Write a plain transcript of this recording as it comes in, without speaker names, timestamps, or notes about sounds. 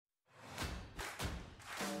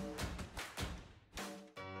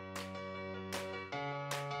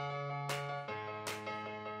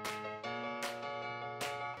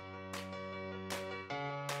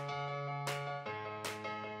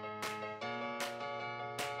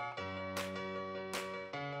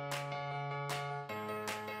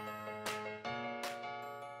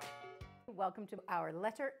welcome to our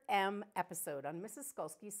letter M episode on Mrs.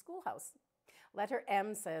 Skulski's Schoolhouse. Letter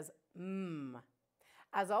M says,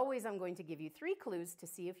 As always, I'm going to give you 3 clues to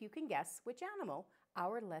see if you can guess which animal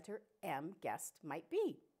our letter M guest might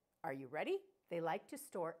be. Are you ready? They like to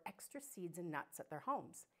store extra seeds and nuts at their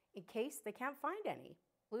homes in case they can't find any.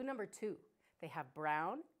 Clue number 2, they have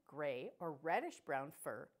brown, gray, or reddish-brown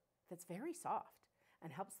fur that's very soft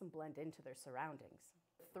and helps them blend into their surroundings.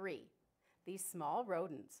 3, these small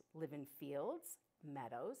rodents live in fields,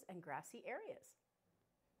 meadows, and grassy areas.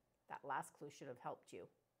 That last clue should have helped you.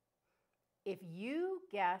 If you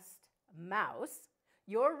guessed mouse,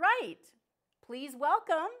 you're right. Please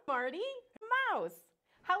welcome Marty the Mouse.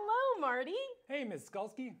 Hello, Marty. Hey, Miss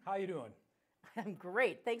Skulski. How you doing? I'm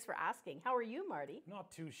great. Thanks for asking. How are you, Marty? Not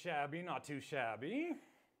too shabby, not too shabby.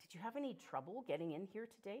 Did you have any trouble getting in here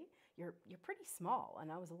today? You're pretty small,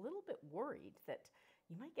 and I was a little bit worried that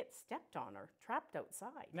you might get stepped on or trapped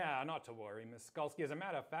outside. Nah, not to worry, Miss Skulski. As a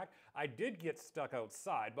matter of fact, I did get stuck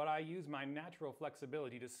outside, but I used my natural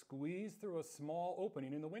flexibility to squeeze through a small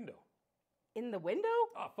opening in the window. In the window?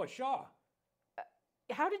 For sure.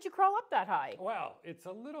 How did you crawl up that high? Well, it's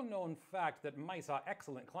a little known fact that mice are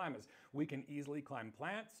excellent climbers. We can easily climb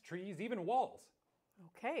plants, trees, even walls.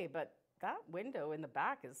 Okay, but that window in the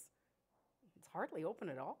back it's hardly open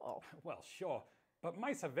at all. Well, sure. But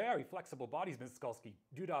mice have very flexible bodies, Miss Skulski,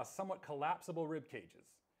 due to our somewhat collapsible rib cages.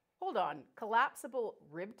 Hold on, collapsible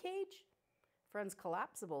rib cage? Friends,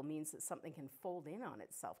 collapsible means that something can fold in on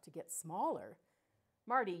itself to get smaller.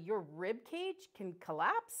 Marty, your rib cage can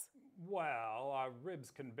collapse? Well, our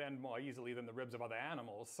ribs can bend more easily than the ribs of other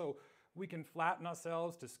animals, so we can flatten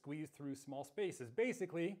ourselves to squeeze through small spaces.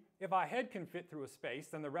 Basically, if our head can fit through a space,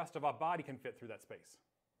 then the rest of our body can fit through that space.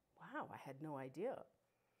 Wow, I had no idea.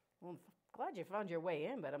 Well, I'm glad you found your way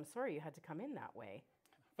in, but I'm sorry you had to come in that way.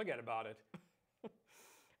 Forget about it.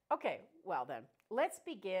 Okay, well then, let's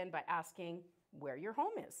begin by asking where your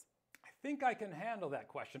home is. I think I can handle that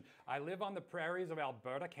question. I live on the prairies of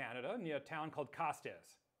Alberta, Canada, near a town called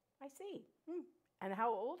Carstairs. I see. And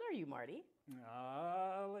how old are you, Marty?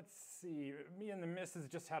 Let's see. Me and the missus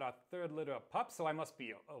just had our 3rd litter of pups, so I must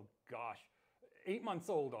be, 8 months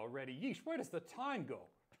old already. Yeesh, where does the time go?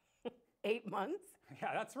 8 months?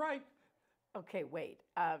 Yeah, that's right. Okay, wait.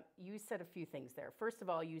 You said a few things there. First of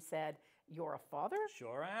all, you said you're a father?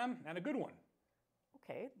 Sure am, and a good one.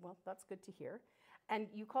 Okay, well, that's good to hear. And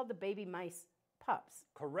you called the baby mice pups.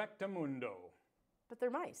 Correctamundo. But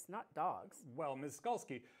they're mice, not dogs. Well, Ms.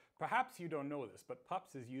 Skulski, perhaps you don't know this, but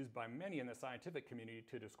pups is used by many in the scientific community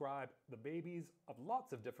to describe the babies of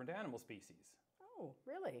lots of different animal species. Oh,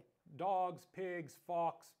 really? Dogs, pigs,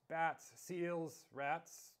 fox, bats, seals,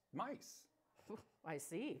 rats, mice. I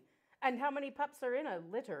see. And how many pups are in a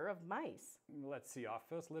litter of mice? Let's see, our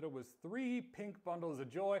first litter was 3 pink bundles of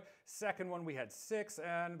joy. Second one we had 6,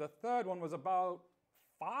 and the third one was about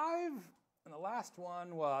 5. And the last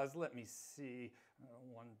one was, let me see,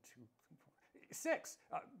 1, 2, 3, 4, 6.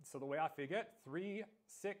 So the way I figure it, 3,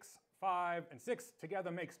 6, 5, and 6 together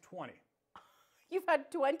makes 20. You've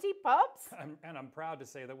had 20 pups? And I'm proud to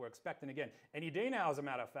say that we're expecting again any day now, as a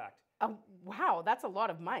matter of fact. Oh, wow, that's a lot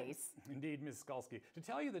of mice. Indeed, Ms. Skulski. To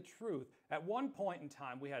tell you the truth, at one point in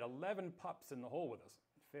time, we had 11 pups in the hole with us.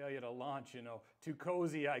 Failure to launch, too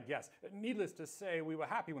cozy, I guess. Needless to say, we were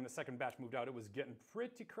happy when the second batch moved out. It was getting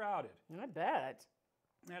pretty crowded. I bet.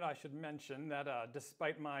 And I should mention that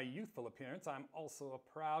despite my youthful appearance, I'm also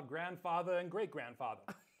a proud grandfather and great-grandfather.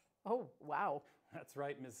 Oh, wow. That's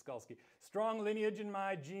right, Ms. Skulski. Strong lineage in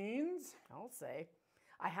my genes. I'll say.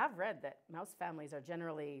 I have read that mouse families are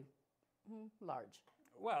generally large.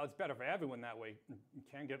 Well, it's better for everyone that way. You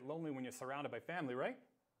can't get lonely when you're surrounded by family, right?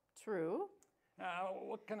 True.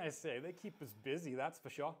 What can I say? They keep us busy, that's for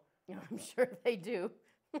sure. I'm sure they do.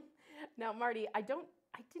 Now, Marty, I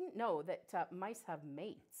didn't know that mice have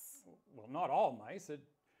mates. Well, not all mice. It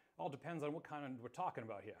all depends on what kind we're talking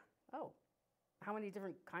about here. Oh, how many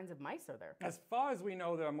different kinds of mice are there? As far as we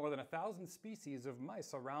know, there are more than 1,000 species of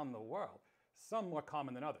mice around the world. Some more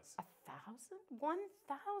common than others. 1,000?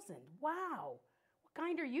 1,000? Wow. What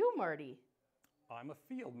kind are you, Marty? I'm a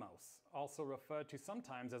field mouse, also referred to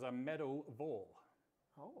sometimes as a meadow vole.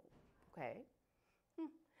 Oh, okay.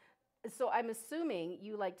 So I'm assuming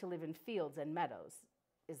you like to live in fields and meadows.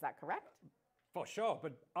 Is that correct? For sure,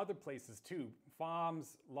 but other places too.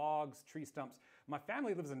 Farms, logs, tree stumps. My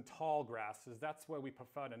family lives in tall grasses. That's where we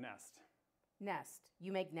prefer to nest. Nest.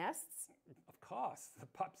 You make nests? Of course. The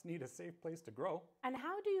pups need a safe place to grow. And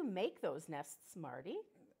how do you make those nests, Marty?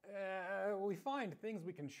 We find things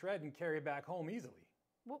we can shred and carry back home easily.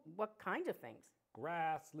 What kind of things?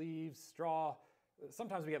 Grass, leaves, straw.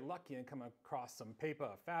 Sometimes we get lucky and come across some paper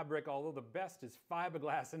or fabric, although the best is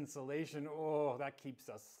fiberglass insulation. Oh, that keeps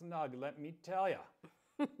us snug, let me tell ya.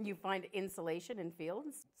 You find insulation in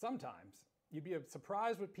fields? Sometimes. You'd be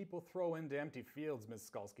surprised what people throw into empty fields, Miss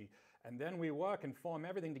Skulski. And then we work and form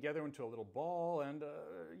everything together into a little ball, and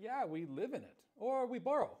yeah, we live in it. Or we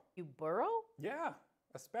burrow. You burrow? Yeah,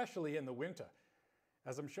 especially in the winter.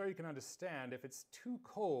 As I'm sure you can understand, if it's too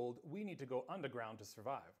cold, we need to go underground to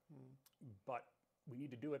survive. But we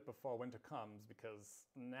need to do it before winter comes because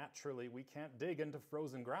naturally we can't dig into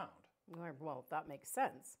frozen ground. Well, that makes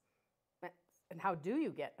sense. And how do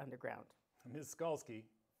you get underground? Ms. Skulski,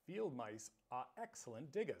 field mice are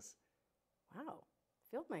excellent diggers. Wow,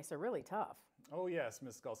 field mice are really tough. Oh yes,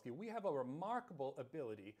 Ms. Skulski, we have a remarkable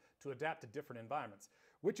ability to adapt to different environments,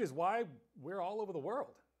 which is why we're all over the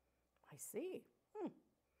world. I see.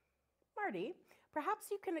 Marty, perhaps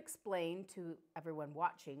you can explain to everyone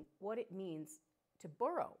watching what it means to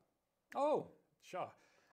burrow. Oh, sure.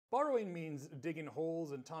 Burrowing means digging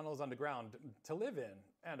holes and tunnels underground to live in.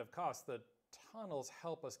 And of course, the tunnels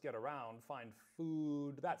help us get around, find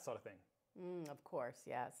food, that sort of thing. Of course,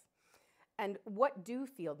 yes. And what do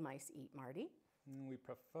field mice eat, Marty? We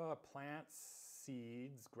prefer plants,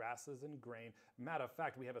 seeds, grasses, and grain. Matter of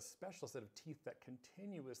fact, we have a special set of teeth that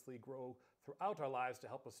continuously grow throughout our lives to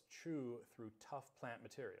help us chew through tough plant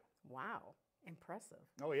material. Wow, impressive.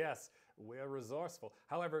 Oh yes, we're resourceful.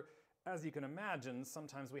 However, as you can imagine,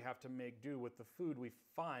 sometimes we have to make do with the food we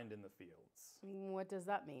find in the fields. What does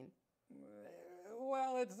that mean?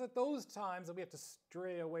 Well, it's at those times that we have to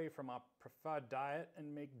stray away from our preferred diet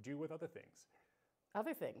and make do with other things.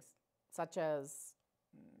 Other things, such as?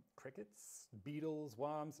 Crickets, beetles,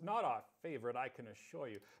 worms. Not our favorite, I can assure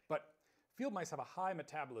you. But field mice have a high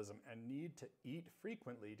metabolism and need to eat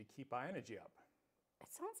frequently to keep our energy up.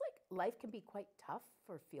 It sounds like life can be quite tough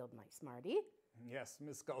for field mice, Marty. Yes,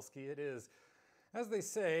 Miss Skulski, it is. As they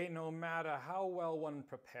say, no matter how well one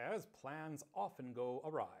prepares, plans often go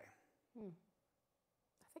awry. I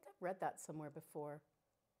think I've read that somewhere before.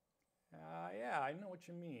 Yeah, I know what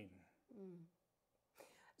you mean.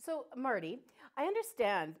 So, Marty, I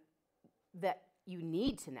understand that you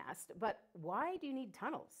need to nest, but why do you need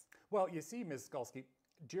tunnels? Well, you see, Miss Skulski,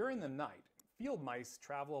 during the night, field mice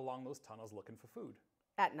travel along those tunnels looking for food.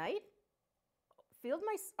 At night? Field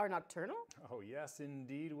mice are nocturnal? Oh, yes,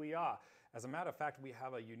 indeed we are. As a matter of fact, we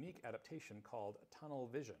have a unique adaptation called tunnel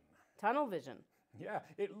vision. Tunnel vision? Yeah,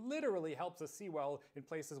 it literally helps us see well in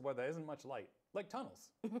places where there isn't much light, like tunnels.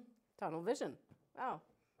 Tunnel vision. Oh,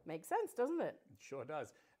 makes sense, doesn't it? It sure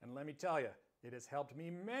does. And let me tell you, it has helped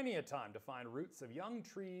me many a time to find roots of young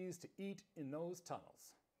trees to eat in those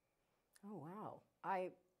tunnels. Oh, wow.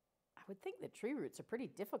 I would think that tree roots are pretty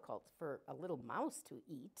difficult for a little mouse to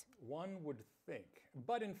eat. One would think.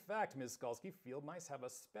 But in fact, Ms. Skulski, field mice have a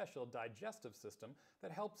special digestive system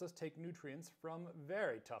that helps us take nutrients from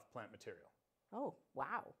very tough plant material. Oh,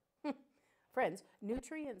 wow. Friends,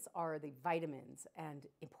 nutrients are the vitamins and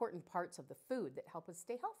important parts of the food that help us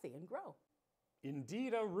stay healthy and grow.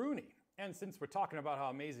 Indeed a Rooney. And since we're talking about how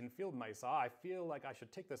amazing field mice are, I feel like I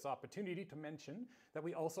should take this opportunity to mention that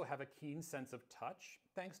we also have a keen sense of touch,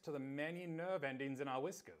 thanks to the many nerve endings in our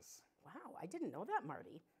whiskers. Wow, I didn't know that,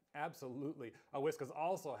 Marty. Absolutely. Our whiskers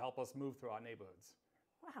also help us move through our neighborhoods.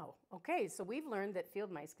 Wow. Okay, so we've learned that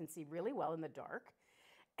field mice can see really well in the dark,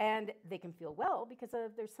 and they can feel well because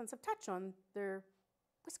of their sense of touch on their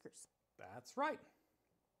whiskers. That's right.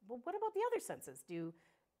 Well, what about the other senses? Do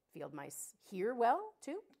field mice hear well,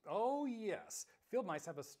 too? Oh, yes. Field mice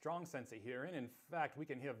have a strong sense of hearing. In fact, we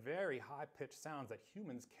can hear very high-pitched sounds that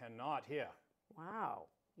humans cannot hear. Wow.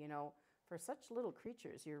 You know, for such little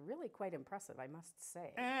creatures, you're really quite impressive, I must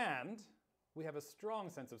say. And we have a strong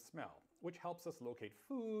sense of smell, which helps us locate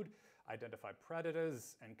food, identify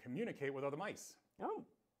predators, and communicate with other mice. Oh,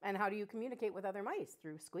 and how do you communicate with other mice?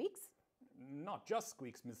 Through squeaks? Not just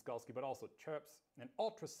squeaks, Ms. Skulski, but also chirps and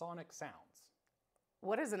ultrasonic sounds.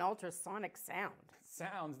 What is an ultrasonic sound?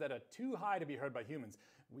 Sounds that are too high to be heard by humans.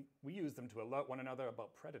 We use them to alert one another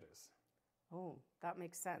about predators. Oh, that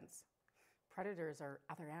makes sense. Predators are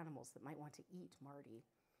other animals that might want to eat Marty.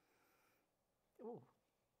 Oh,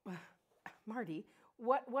 Marty,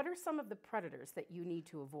 what are some of the predators that you need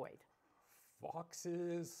to avoid?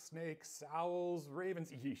 Foxes, snakes, owls,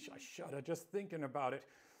 ravens. Yeesh, I shudder just thinking about it.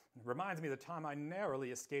 It reminds me of the time I narrowly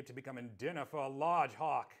escaped to becoming dinner for a large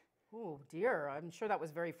hawk. Oh dear, I'm sure that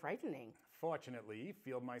was very frightening. Fortunately,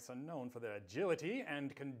 field mice are known for their agility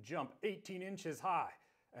and can jump 18 inches high.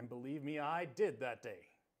 And believe me, I did that day.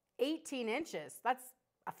 18 inches? That's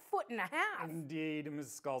a foot and a half. Indeed,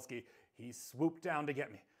 Ms. Skulski. He swooped down to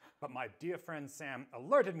get me. but my dear friend Sam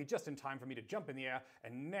alerted me just in time for me to jump in the air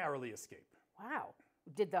and narrowly escape. Wow.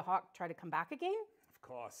 Did the hawk try to come back again? Of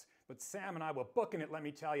course, but Sam and I were booking it, let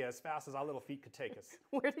me tell you, as fast as our little feet could take us.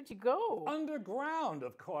 Where did you go? Underground,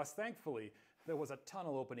 of course, thankfully. There was a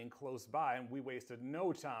tunnel opening close by, and we wasted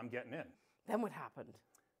no time getting in. Then what happened?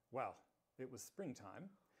 Well, it was springtime,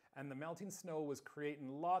 and the melting snow was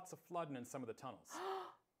creating lots of flooding in some of the tunnels.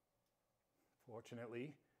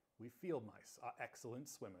 Fortunately, we field mice are excellent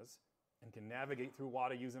swimmers and can navigate through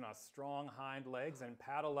water using our strong hind legs and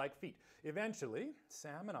paddle-like feet. Eventually,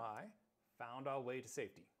 Sam and I found our way to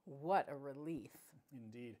safety. What a relief.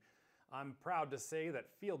 Indeed. I'm proud to say that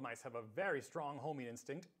field mice have a very strong homing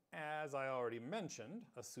instinct, as I already mentioned,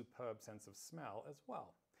 a superb sense of smell as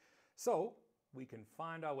well. So, we can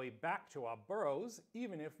find our way back to our burrows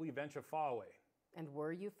even if we venture far away. And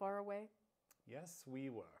were you far away? Yes, we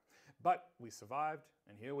were. But we survived,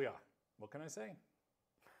 and here we are. What can I say?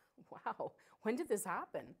 Wow. When did this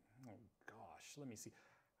happen? Oh, gosh, let me see.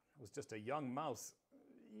 I was just a young mouse.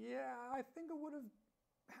 Yeah, I think it would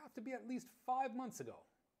have to be at least 5 months ago.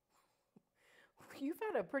 You've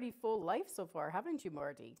had a pretty full life so far, haven't you,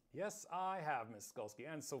 Marty? Yes, I have, Miss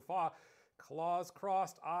Skulski, and so far, claws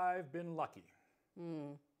crossed, I've been lucky.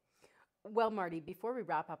 Well, Marty, before we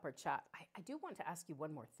wrap up our chat, I do want to ask you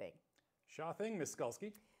one more thing. Sure thing, Miss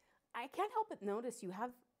Skulski. I can't help but notice you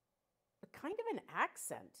have a kind of an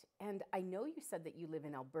accent. And I know you said that you live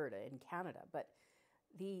in Alberta in Canada, but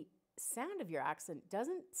the sound of your accent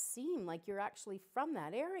doesn't seem like you're actually from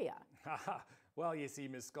that area. Well, you see,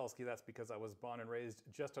 Miss Skulski, that's because I was born and raised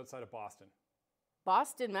just outside of Boston.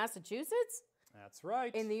 Boston, Massachusetts? That's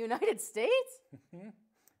right. In the United States?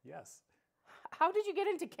 Yes. How did you get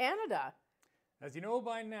into Canada? As you know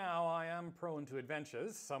by now, I am prone to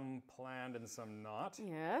adventures, some planned and some not.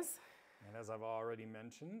 Yes. And as I've already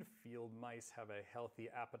mentioned, field mice have a healthy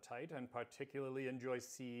appetite and particularly enjoy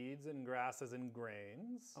seeds and grasses and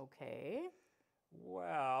grains. Okay.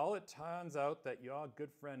 Well, it turns out that your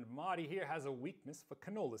good friend Marty here has a weakness for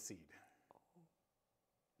canola seed.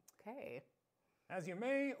 Okay. As you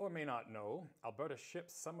may or may not know, Alberta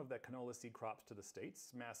ships some of their canola seed crops to the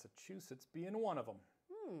States, Massachusetts being one of them.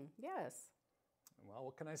 Yes. Well,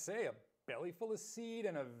 what can I say? A belly full of seed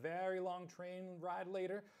and a very long train ride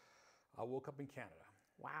later, I woke up in Canada.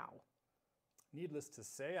 Wow. Needless to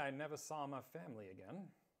say, I never saw my family again.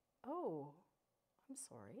 Oh, I'm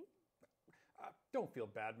sorry. Don't feel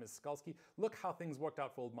bad, Miss Skulski. Look how things worked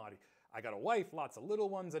out for old Marty. I got a wife, lots of little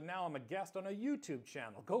ones, and now I'm a guest on a YouTube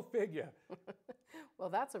channel. Go figure. Well,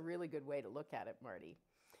 that's a really good way to look at it, Marty.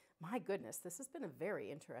 My goodness, this has been a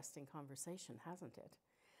very interesting conversation, hasn't it?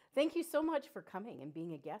 Thank you so much for coming and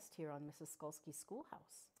being a guest here on Mrs. Skulski's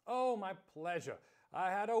Schoolhouse. Oh, my pleasure. I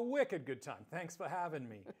had a wicked good time. Thanks for having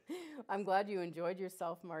me. I'm glad you enjoyed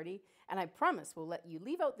yourself, Marty, and I promise we'll let you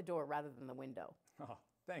leave out the door rather than the window. Oh,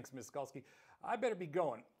 thanks, Miss Skulski. I better be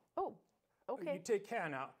going. Oh, okay. You take care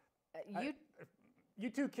now. You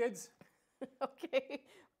too, kids. Okay.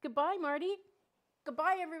 Goodbye, Marty.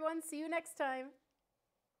 Goodbye, everyone. See you next time.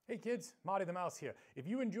 Hey kids, Marty the Mouse here. If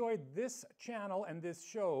you enjoyed this channel and this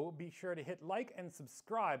show, be sure to hit like and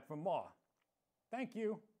subscribe for more. Thank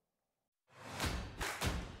you.